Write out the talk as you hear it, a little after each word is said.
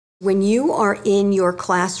When you are in your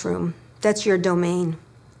classroom, that's your domain.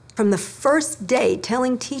 From the first day,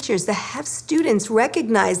 telling teachers to have students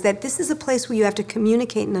recognize that this is a place where you have to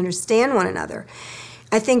communicate and understand one another.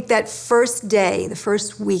 I think that first day, the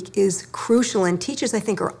first week is crucial, and teachers, I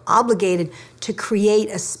think, are obligated to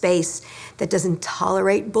create a space that doesn't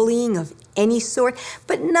tolerate bullying of any sort,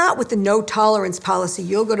 but not with the no tolerance policy.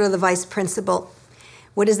 You'll go to the vice principal.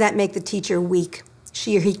 What does that make the teacher weak?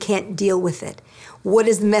 She or he can't deal with it. What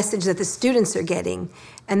is the message that the students are getting?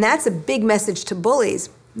 And that's a big message to bullies.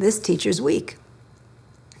 This teacher's weak.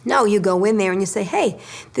 No, you go in there and you say, hey,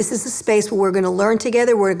 this is a space where we're going to learn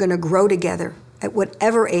together, we're going to grow together at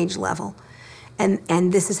whatever age level, and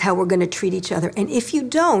this is how we're going to treat each other. And if you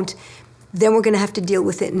don't, then we're going to have to deal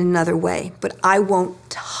with it in another way. But I won't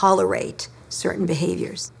tolerate certain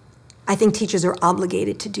behaviors. I think teachers are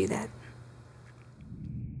obligated to do that.